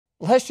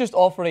let's just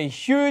offer a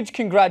huge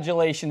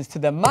congratulations to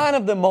the man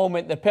of the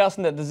moment, the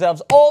person that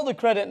deserves all the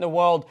credit in the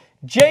world,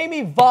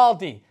 Jamie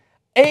Vardy,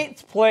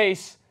 8th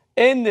place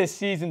in this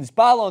season's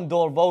Ballon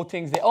d'Or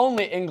votings, the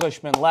only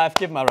Englishman left.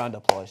 Give him a round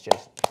of applause,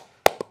 Jason.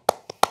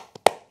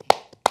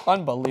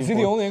 Unbelievable. Is he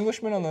the only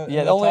Englishman on the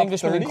Yeah, the only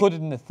Englishman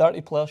included in the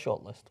 30-player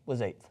shortlist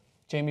was 8th.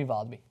 Jamie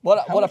Vardy. What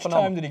a phenomenon. How much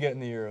time did he get in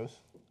the Euros?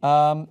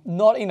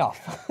 Not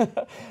enough.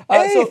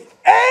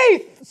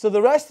 Eighth! So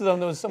the rest of them,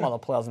 there was some other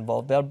players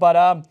involved there,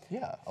 but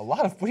yeah, a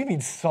lot of. What do you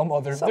mean some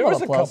other? There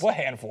was a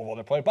handful of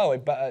other players. By the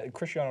way,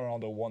 Cristiano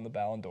Ronaldo won the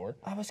Ballon d'Or.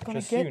 I was going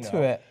to get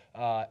to it.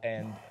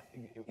 And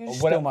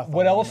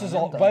what else is?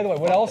 By the way,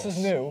 what else is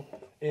new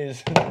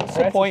is. What's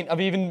the point of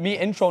even me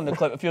introing the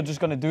clip if you're just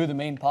going to do the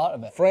main part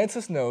of it?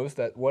 Francis knows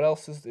that what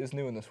else is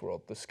new in this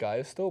world. The sky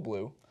is still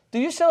blue. Do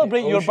you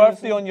celebrate your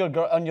birthday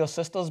on your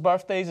sister's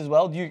birthdays as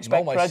well? Do you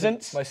expect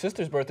presents? My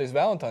sister's birthday is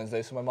Valentine's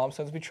Day, so my mom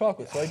sends me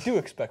chocolate, so I do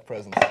expect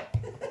presents.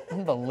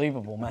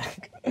 Unbelievable, man.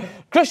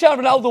 Cristiano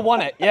Ronaldo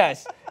won it,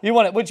 yes. He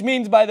won it, which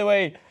means, by the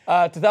way,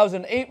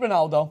 2008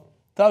 Ronaldo,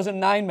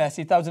 2009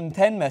 Messi,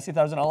 2010 Messi,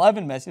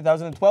 2011 Messi,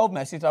 2012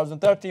 Messi,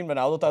 2013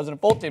 Ronaldo,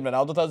 2014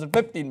 Ronaldo,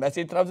 2015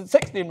 Messi,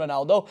 2016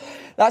 Ronaldo.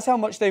 That's how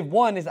much they've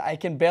won, is that I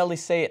can barely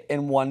say it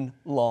in one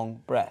long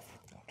breath.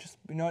 Just,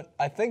 you know what,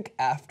 I think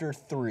after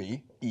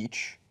 3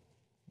 each,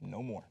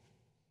 no more.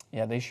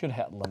 Yeah, they should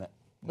hit a limit.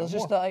 There's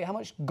just like, how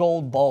much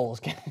gold balls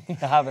can you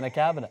have in a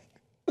cabinet?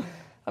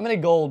 How many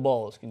gold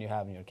balls can you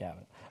have in your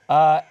cabinet?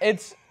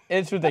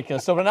 It's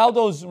ridiculous. So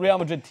Ronaldo's Real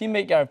Madrid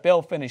teammate Gareth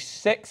Bale finished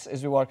 6th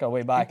as we work our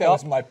way back I think that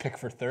was my pick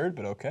for 3rd,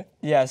 but okay.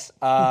 Yes,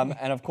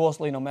 and of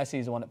course Lionel Messi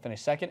is the one that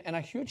finished 2nd. And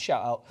a huge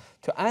shout out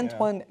to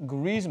Antoine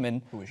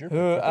Griezmann, who was your pick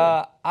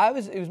for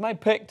 3rd? It was my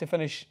pick to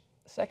finish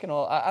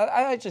 2nd.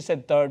 I actually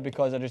said 3rd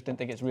because I just didn't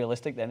think it's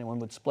realistic that anyone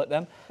would split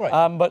them. Right.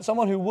 But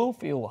someone who will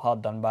feel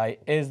hard done by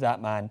is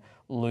that man,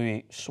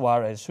 Luis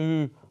Suarez,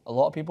 who a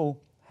lot of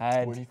people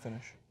had Where did he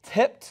finish?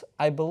 Tipped.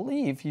 I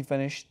believe he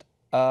finished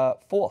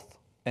 4th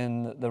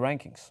in the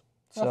rankings.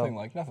 Nothing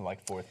like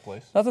 4th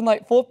place. Nothing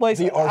like 4th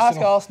place. Ask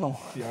Arsenal.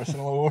 The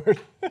Arsenal award.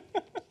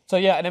 So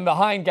yeah, and then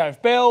behind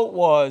Gareth Bale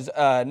was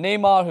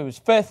Neymar, who was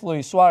 5th,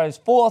 Luis Suarez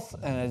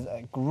 4th, and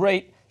a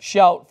great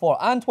shout for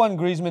Antoine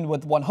Griezmann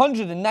with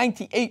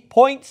 198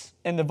 points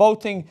in the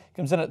voting,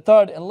 comes in at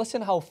 3rd. And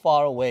listen how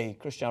far away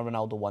Cristiano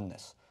Ronaldo won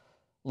this.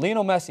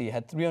 Lionel Messi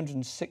had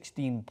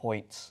 316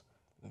 points.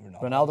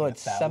 Ronaldo had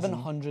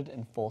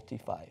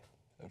 745.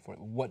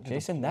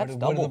 Jason, that's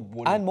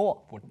double and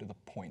more. What do the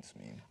points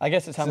mean? I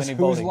guess it's how many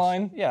whose votings.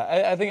 line?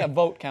 Yeah, I think a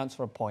vote counts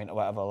for a point or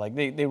whatever. Like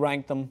they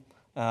rank them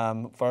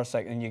for a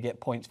second, and you get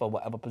points for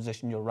whatever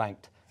position you're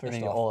ranked. First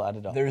and then off, you all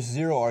added up. There's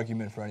zero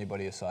argument for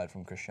anybody aside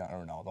from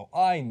Cristiano Ronaldo.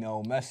 I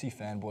know Messi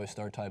fanboys,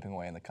 start typing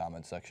away in the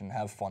comment section.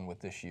 Have fun with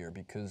this year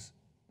because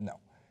no.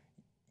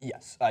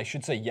 Yes, I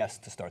should say yes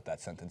to start that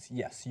sentence.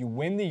 Yes, you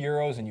win the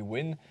Euros and you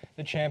win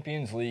the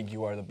Champions League.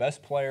 You are the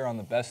best player on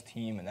the best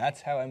team, and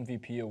that's how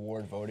MVP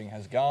award voting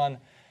has gone.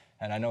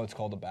 And I know it's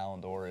called the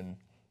Ballon d'Or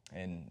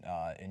in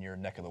your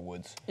neck of the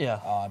woods.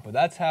 Yeah. But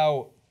that's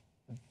how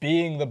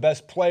being the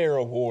best player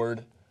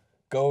award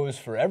goes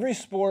for every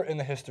sport in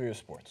the history of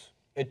sports.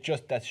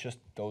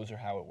 Those are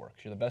how it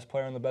works. You're the best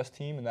player on the best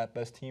team, and that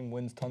best team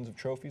wins tons of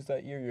trophies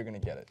that year, you're going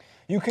to get it.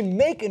 You can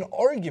make an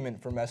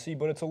argument for Messi,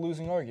 but it's a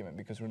losing argument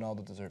because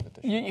Ronaldo deserved it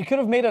this year. You could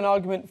have made an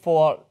argument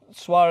for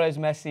Suarez,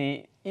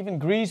 Messi, even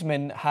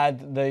Griezmann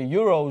had the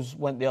Euros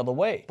went the other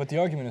way. But the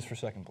argument is for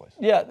 2nd place.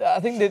 Yeah, I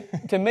think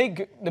that to make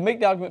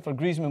the argument for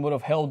Griezmann would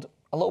have held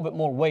a little bit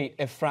more weight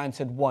if France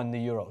had won the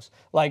Euros.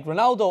 Like,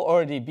 Ronaldo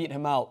already beat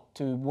him out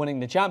to winning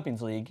the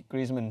Champions League.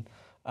 Griezmann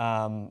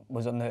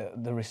was on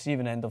the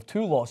receiving end of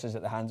 2 losses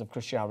at the hands of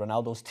Cristiano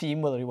Ronaldo's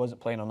team, whether he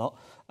wasn't playing or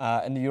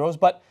not, in the Euros.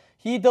 But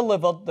he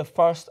delivered the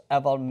first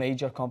ever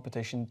major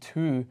competition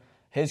to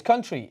his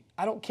country.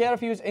 I don't care if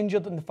he was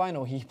injured in the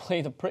final. He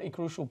played a pretty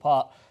crucial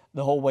part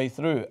the whole way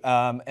through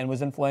and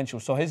was influential.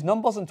 So his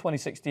numbers in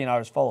 2016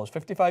 are as follows.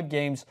 55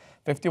 games,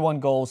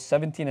 51 goals,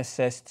 17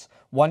 assists,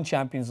 1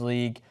 Champions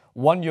League,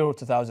 1 Euro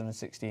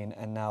 2016,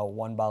 and now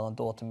 1 Ballon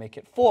d'Or to make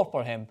it 4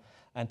 for him.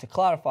 And to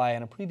clarify,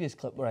 in a previous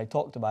clip where I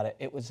talked about it,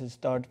 it was his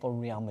 3rd for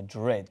Real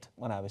Madrid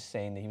when I was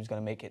saying that he was going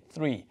to make it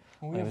 3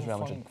 when he was Real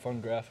Madrid. Fun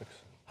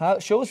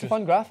graphics. Show us the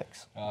fun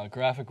graphics.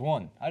 Graphic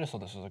 1. I just thought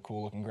this was a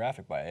cool looking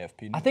graphic by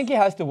AFP News. I think he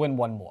has to win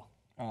 1 more.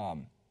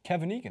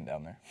 Kevin Egan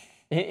down there.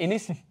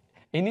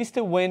 He needs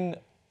to win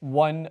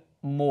 1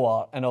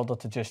 more in order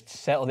to just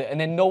settle it, and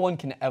then no one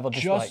can ever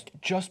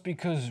just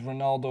because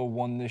Ronaldo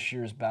won this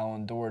year's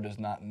Ballon d'Or does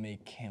not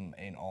make him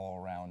an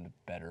all-around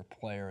better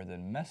player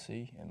than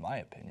Messi, in my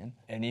opinion.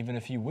 And even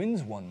if he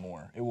wins 1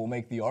 more, it will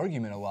make the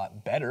argument a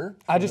lot better.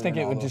 I just think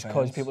it would just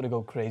cause people to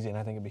go crazy, and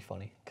I think it'd be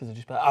funny because it'd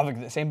just be like, I've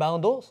got the same Ballon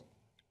d'Ors.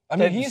 I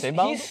mean,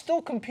 he's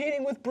still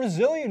competing with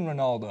Brazilian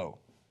Ronaldo.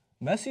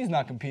 Messi's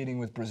not competing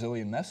with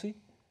Brazilian Messi.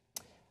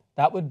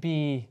 That would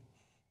be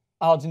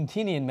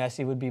Argentinian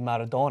Messi would be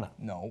Maradona.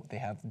 No, they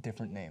have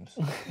different names.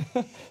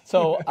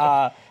 So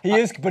he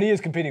is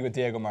competing with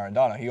Diego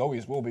Maradona. He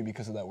always will be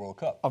because of that World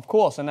Cup. Of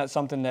course, and that's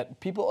something that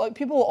people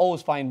will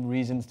always find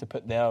reasons to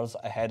put theirs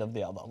ahead of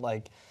the other.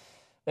 Like,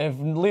 if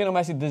Lionel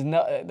Messi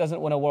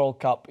doesn't win a World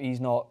Cup, he's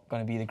not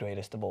going to be the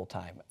greatest of all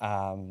time.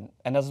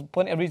 And there's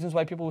plenty of reasons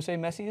why people will say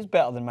Messi is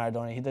better than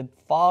Maradona. He did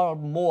far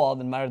more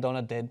than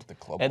Maradona did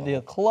at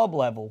the club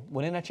level,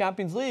 winning a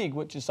Champions League,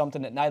 which is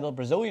something that neither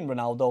Brazilian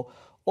Ronaldo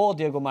or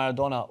Diego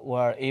Maradona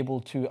were able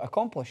to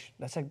accomplish.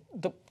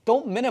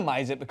 Don't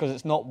minimize it because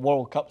it's not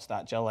World Cup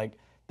stature. Like,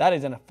 that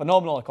is a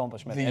phenomenal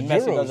accomplishment, and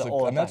Messi does it all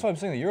the time. That's why I'm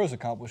saying the Euros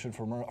accomplishment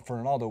for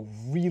Ronaldo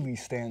really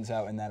stands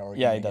out in that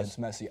argument against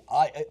Messi.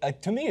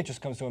 To me, it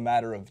just comes to a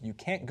matter of you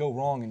can't go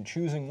wrong in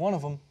choosing one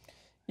of them.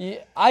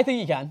 Yeah, I think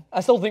you can.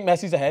 I still think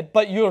Messi's ahead,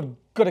 but you've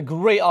got a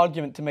great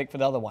argument to make for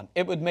the other one.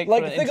 It would make for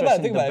an interesting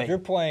debate. Think about it. If you're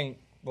playing,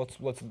 let's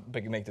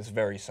make this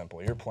very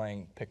simple. You're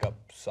playing pickup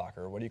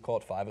soccer. What do you call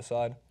it?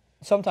 5-a-side?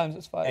 Sometimes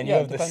it's 5. And you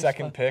have the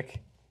second pick,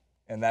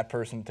 and that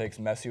person takes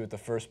Messi with the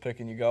first pick,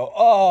 and you go,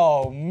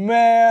 oh,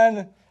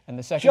 man. And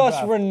the second just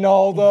draft.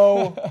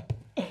 Ronaldo.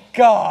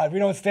 God, we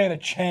don't stand a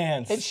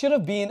chance. It should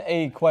have been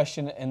a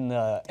question in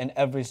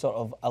every sort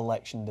of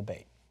election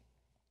debate.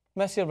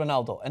 Messi or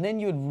Ronaldo, and then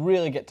you would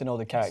really get to know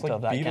the character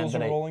of that Beatles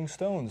candidate. Beatles or Rolling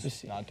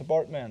Stones, not to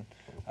Bartman.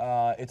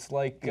 It's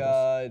like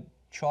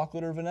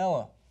chocolate or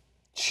vanilla.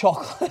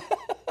 Chocolate.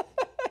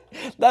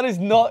 That is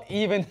not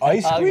even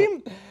ice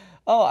cream.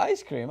 Oh,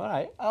 ice cream. All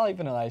right, I like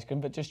vanilla ice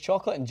cream, but just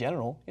chocolate in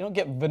general. You don't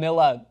get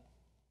vanilla,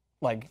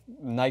 like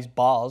nice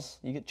bars.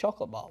 You get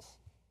chocolate bars,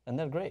 and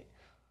they're great.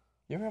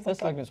 You ever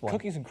have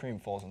cookies and cream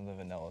falls on the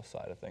vanilla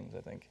side of things,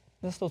 I think.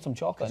 There's still some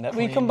chocolate in it.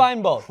 We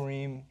combine both.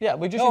 Cream. Yeah,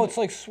 we just. No, it's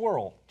like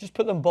swirl. Just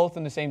put them both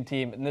in the same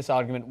team, and this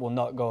argument will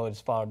not go as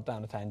far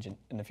down a tangent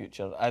in the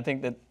future. I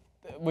think that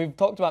we've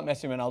talked about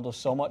Messi and Ronaldo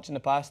so much in the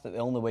past that the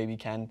only way we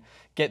can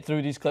get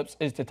through these clips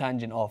is to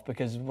tangent off,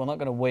 because we're not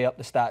going to weigh up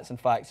the stats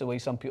and facts the way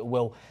some people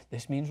will.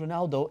 This means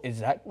Ronaldo is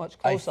that much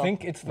closer. I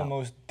think it's the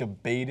most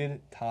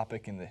debated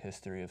topic in the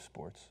history of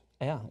sports.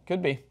 Yeah, it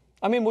could be.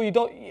 I mean, well,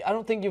 I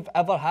don't think you've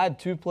ever had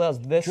two players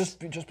this just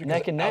because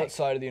neck and neck.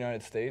 Outside of the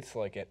United States,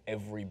 like at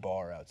every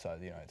bar outside of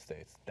the United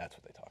States, that's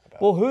what they talk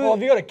about. Well,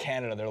 if you go to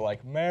Canada, they're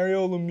like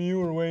Mario Lemieux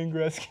or Wayne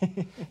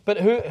Gretzky. But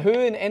who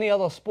in any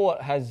other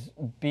sport has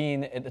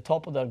been at the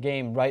top of their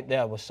game right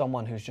there with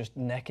someone who's just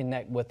neck and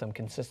neck with them,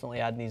 consistently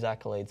adding these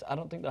accolades? I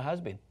don't think there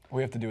has been.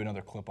 We have to do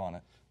another clip on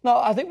it. No,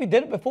 I think we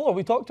did it before.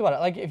 We talked about it.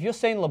 Like, if you're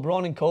saying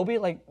LeBron and Kobe,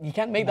 like, you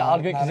can't make that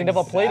argument because they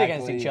never played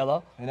against each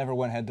other. They never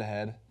went head to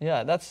head.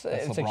 Yeah, it's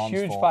LeBron's a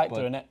huge fault,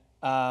 factor in it.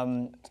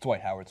 It's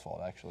Dwight Howard's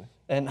fault, actually.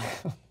 And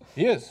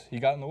he is.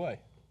 He got in the way.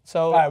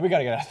 So, all right, we got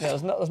to get out of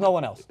this. Yeah, there's no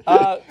one else.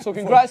 So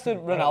congrats to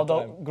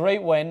Ronaldo.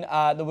 Great win.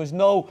 There was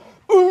no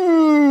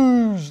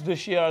oohs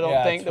this year, I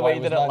don't think, the way he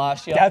did it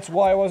last year. That's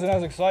why it wasn't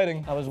as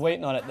exciting. I was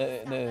waiting on it.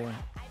 The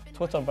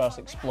Twitterverse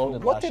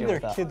exploded what last year. What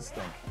did their kids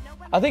think?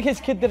 I think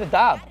his kid did a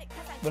dab.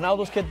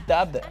 Ronaldo's kid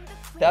dabbed it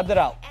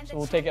out. So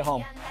we'll take it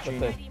home with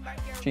the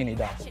genie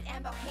dab.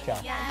 Ciao.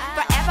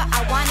 Forever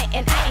I want it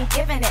and I ain't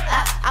giving it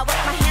up. I work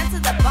my hands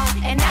to the bone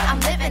and now I'm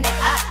living it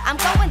up. I'm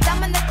going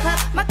dumb in the club.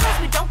 My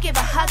clothes, we don't give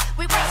a hug.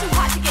 We work too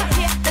hard to get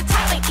here. The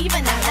top ain't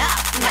even enough.